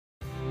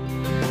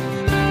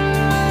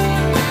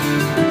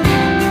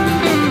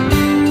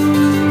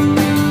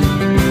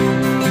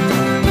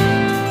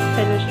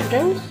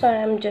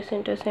Media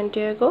Center,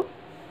 Santiago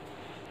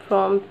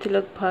from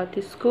Tilak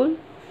Bharati School.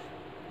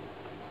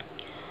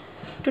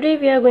 Today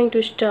we are going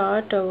to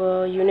start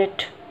our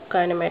unit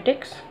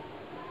kinematics.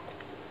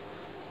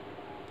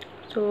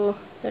 So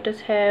let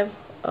us have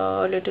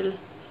a little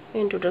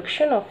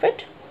introduction of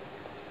it.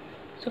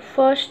 So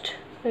first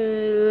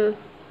we'll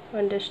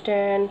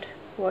understand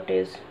what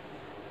is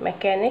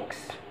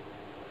mechanics.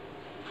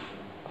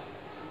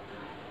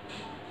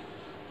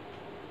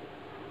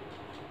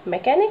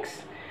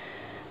 Mechanics,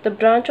 the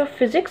branch of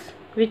physics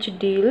which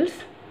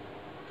deals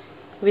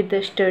with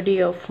the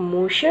study of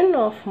motion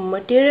of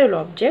material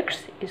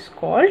objects, is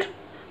called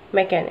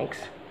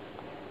mechanics.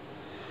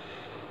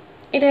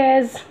 It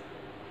has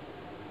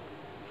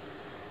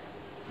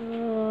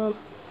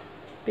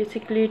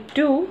basically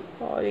two,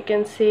 or you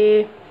can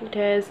say it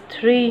has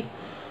three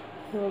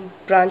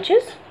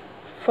branches.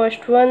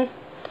 First one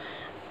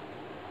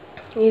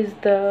is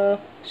the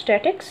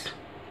statics.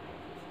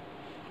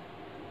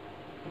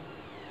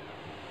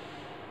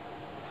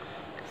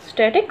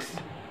 Statics,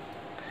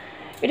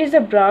 it is a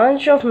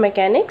branch of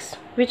mechanics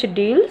which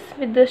deals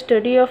with the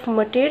study of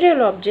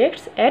material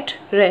objects at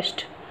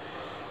rest.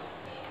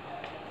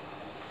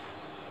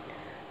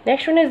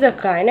 Next one is the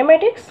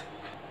kinematics.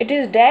 It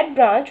is that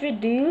branch which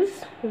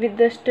deals with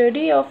the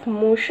study of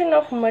motion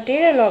of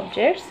material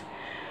objects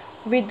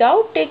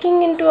without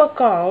taking into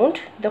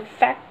account the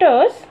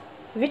factors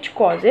which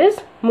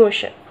causes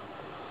motion.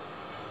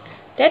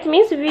 That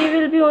means we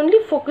will be only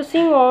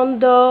focusing on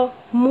the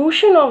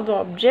motion of the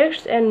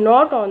objects and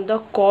not on the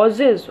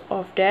causes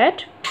of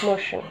that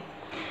motion.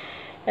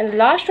 And the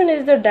last one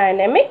is the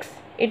dynamics.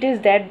 It is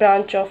that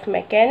branch of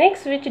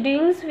mechanics which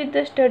deals with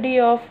the study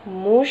of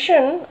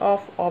motion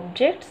of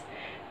objects,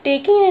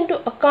 taking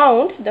into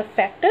account the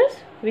factors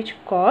which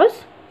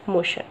cause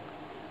motion.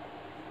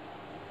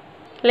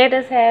 Let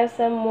us have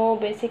some more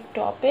basic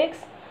topics.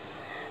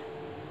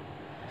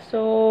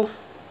 So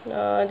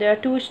there are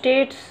two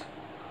states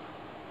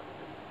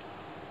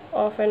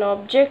of an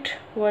object.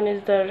 One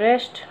is the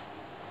rest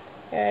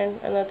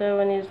and another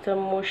one is the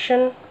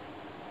motion.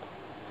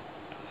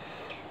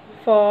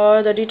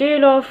 For the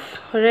detail of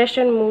rest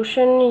and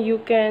motion, you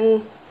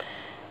can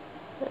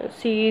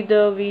see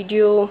the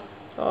video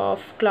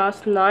of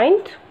class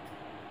 9th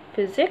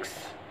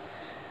physics.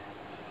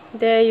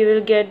 There you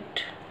will get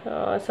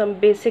some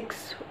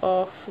basics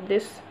of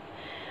this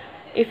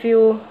if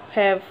you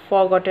have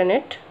forgotten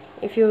it.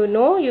 If you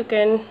know, you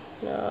can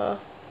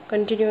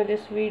continue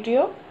this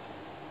video.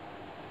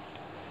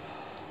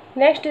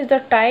 Next is the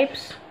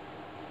types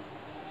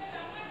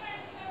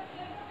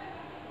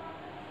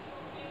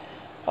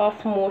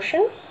of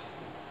motion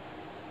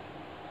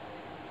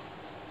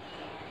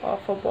of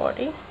a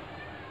body.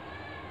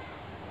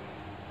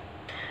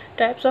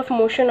 Types of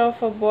motion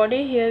of a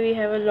body. Here we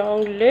have a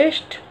long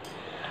list.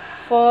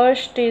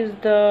 First is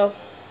the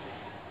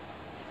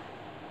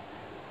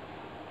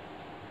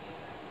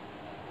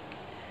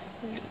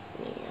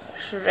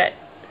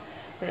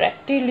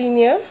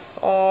rectilinear,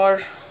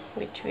 or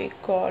which we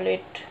call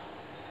it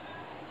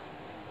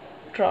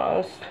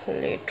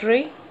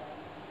translatory.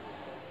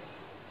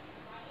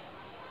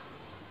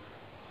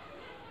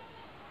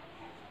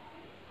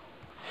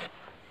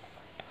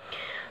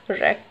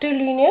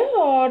 Rectilinear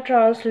or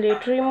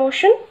translatory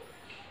motion,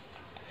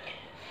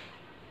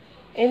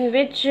 in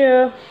which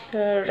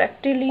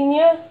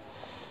rectilinear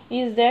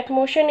is that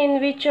motion in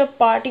which a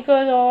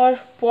particle or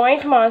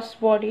point mass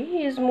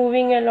body is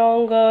moving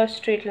along a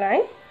straight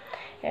line,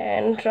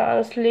 and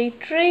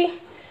translatory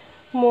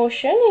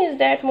motion is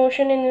that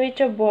motion in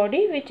which a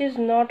body which is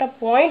not a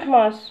point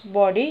mass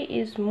body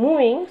is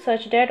moving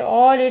such that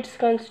all its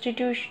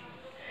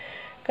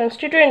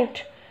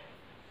constituent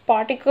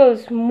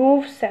particles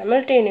move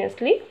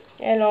simultaneously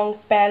along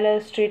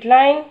parallel straight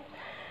line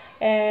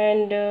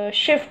and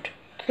shift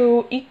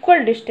through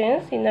equal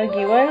distance in a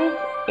given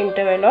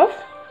interval of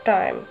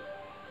time.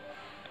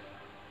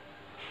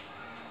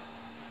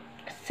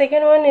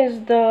 Second one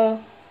is the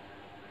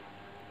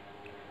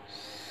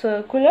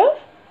circular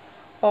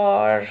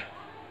or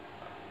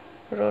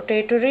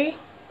rotatory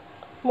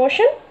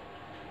motion.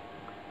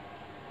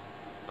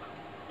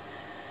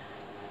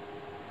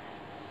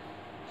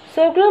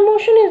 Circular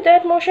motion is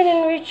that motion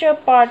in which a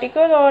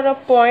particle or a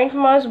point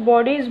mass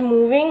body is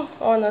moving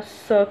on a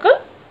circle,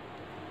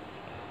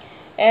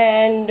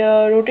 and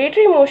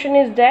rotatory motion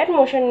is that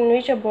motion in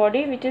which a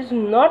body which is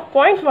not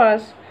point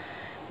mass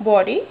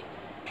body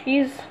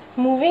is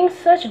moving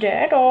such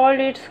that all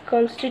its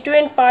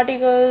constituent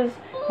particles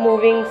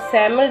moving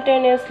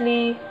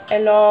simultaneously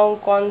along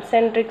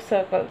concentric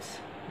circles.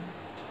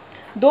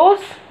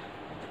 Those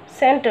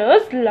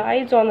centers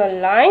lies on a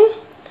line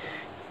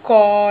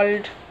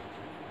called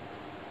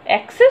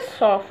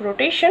axis of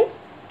rotation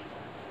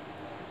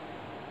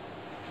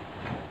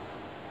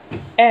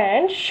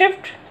and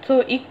shift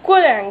through equal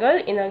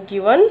angle in a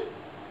given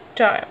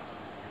time.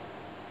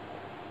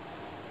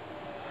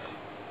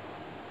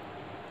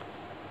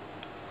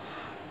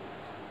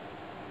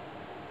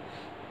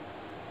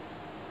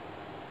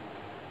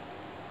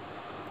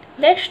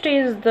 Next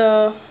is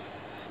the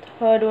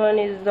third one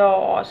is the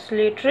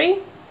oscillatory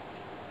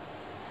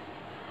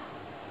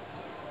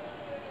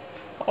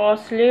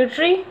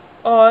oscillatory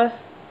or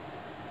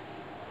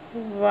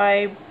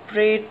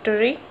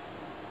vibratory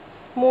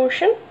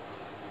motion.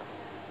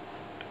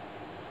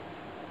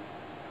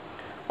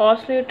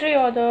 Oscillatory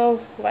or the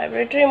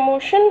vibratory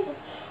motion.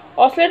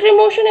 Oscillatory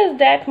motion is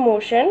that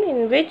motion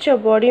in which a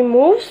body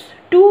moves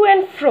to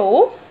and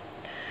fro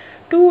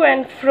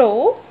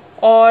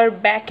or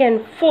back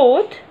and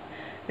forth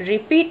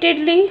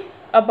repeatedly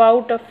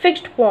about a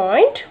fixed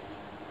point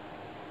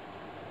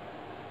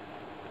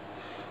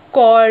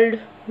called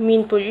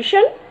mean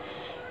position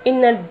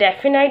in a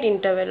definite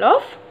interval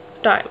of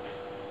time.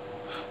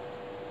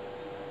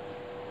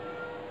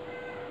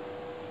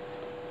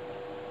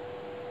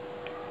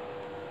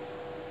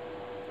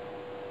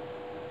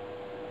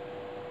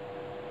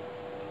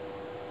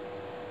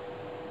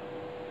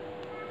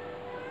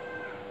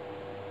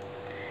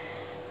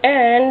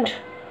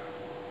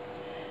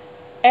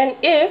 And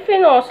if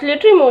in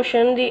oscillatory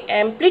motion the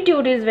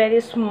amplitude is very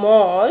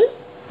small,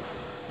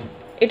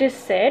 it is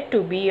said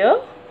to be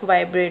a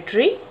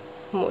vibratory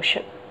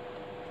motion.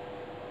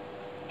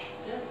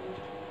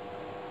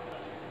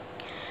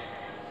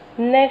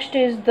 Next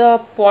is the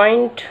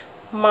point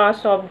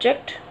mass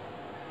object.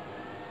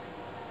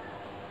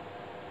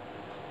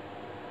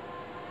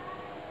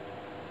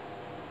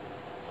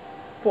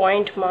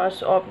 Point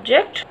mass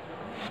object.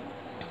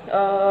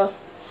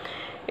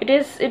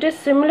 It is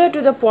similar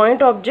to the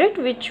point object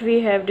which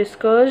we have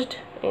discussed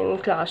in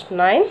class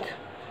 9th.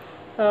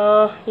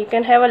 You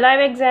can have a live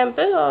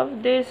example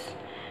of this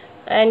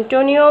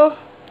Antonio,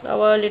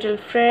 our little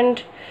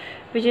friend,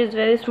 which is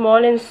very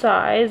small in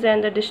size,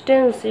 and the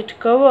distance it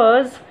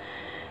covers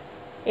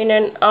in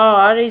an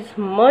hour is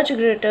much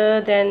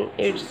greater than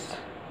its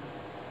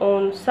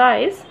own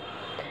size.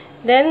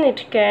 Then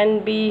it can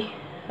be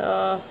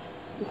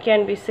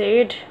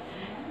said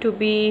to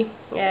be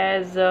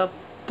as a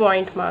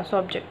point mass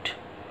object.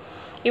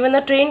 Even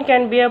the train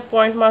can be a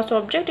point mass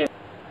object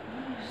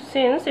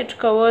since it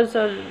covers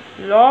a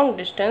long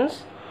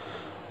distance.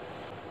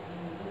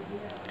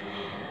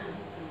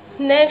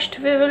 Next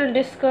we will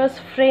discuss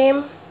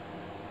frame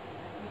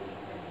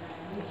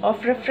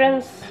of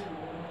reference.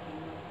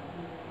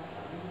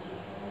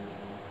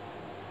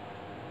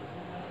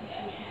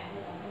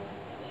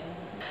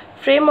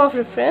 Frame of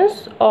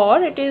reference,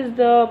 or it is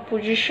the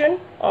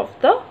position of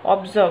the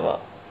observer.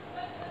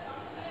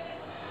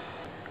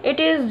 It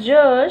is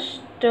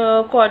just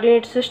a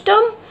coordinate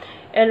system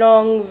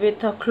along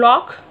with a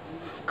clock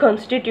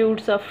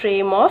constitutes a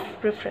frame of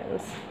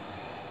reference.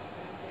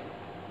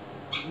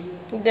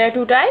 There are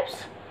two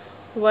types.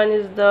 One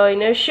is the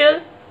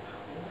inertial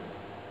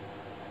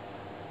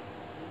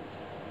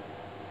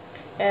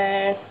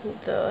and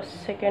the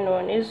second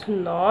one is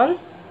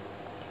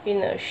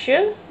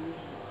non-inertial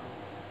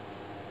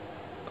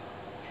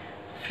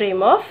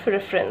frame of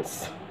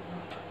reference.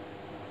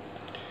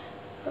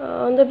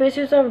 On the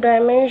basis of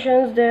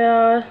dimensions, there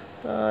are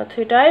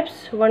three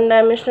types: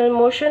 one-dimensional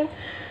motion,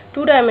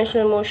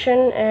 two-dimensional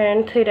motion,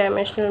 and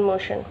three-dimensional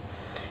motion.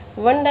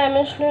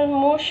 One-dimensional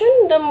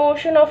motion, the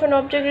motion of an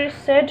object is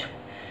said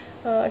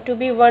to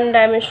be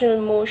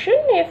one-dimensional motion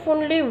if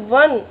only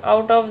one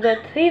out of the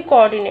three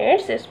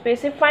coordinates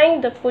specifying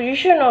the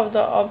position of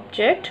the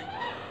object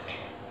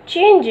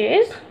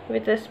changes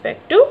with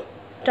respect to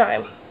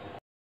time.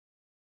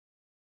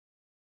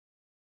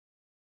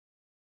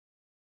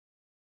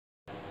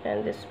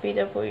 And this be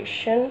the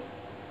position.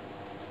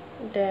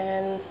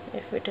 Then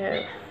if it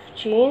have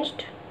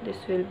changed,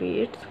 this will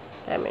be its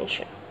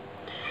dimension.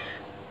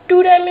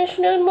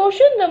 Two-dimensional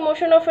motion, the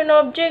motion of an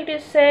object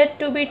is said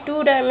to be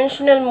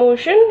two-dimensional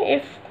motion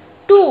if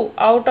two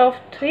out of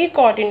three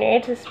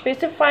coordinates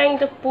specifying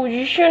the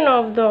position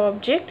of the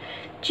object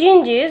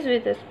changes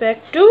with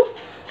respect to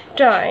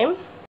time.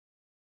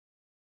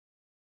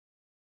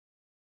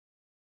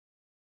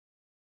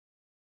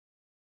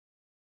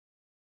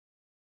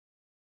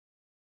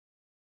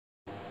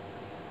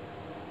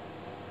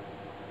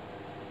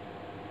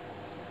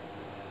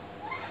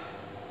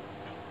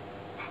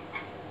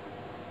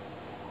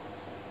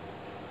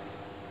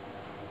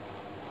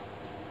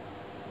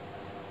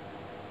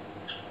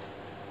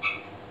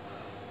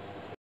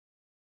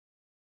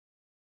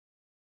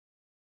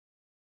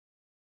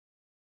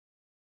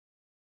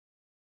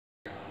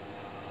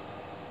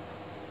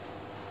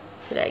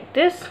 Like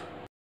this.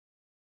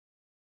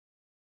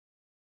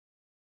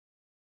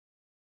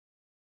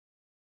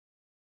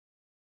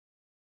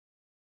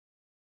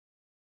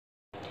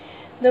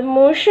 The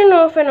motion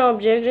of an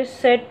object is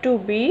said to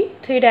be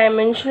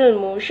three-dimensional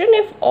motion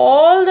if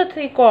all the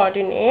three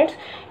coordinates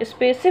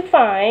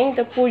specifying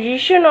the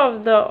position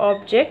of the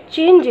object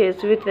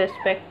changes with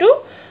respect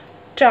to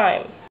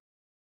time.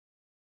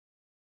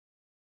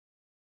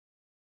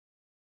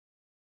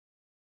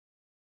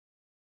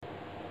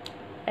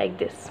 Like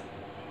this.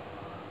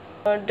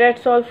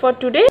 That's all for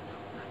today.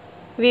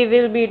 We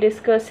will be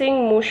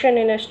discussing motion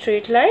in a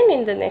straight line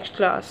in the next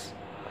class.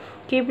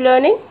 Keep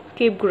learning,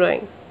 keep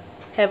growing.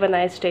 Have a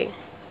nice day.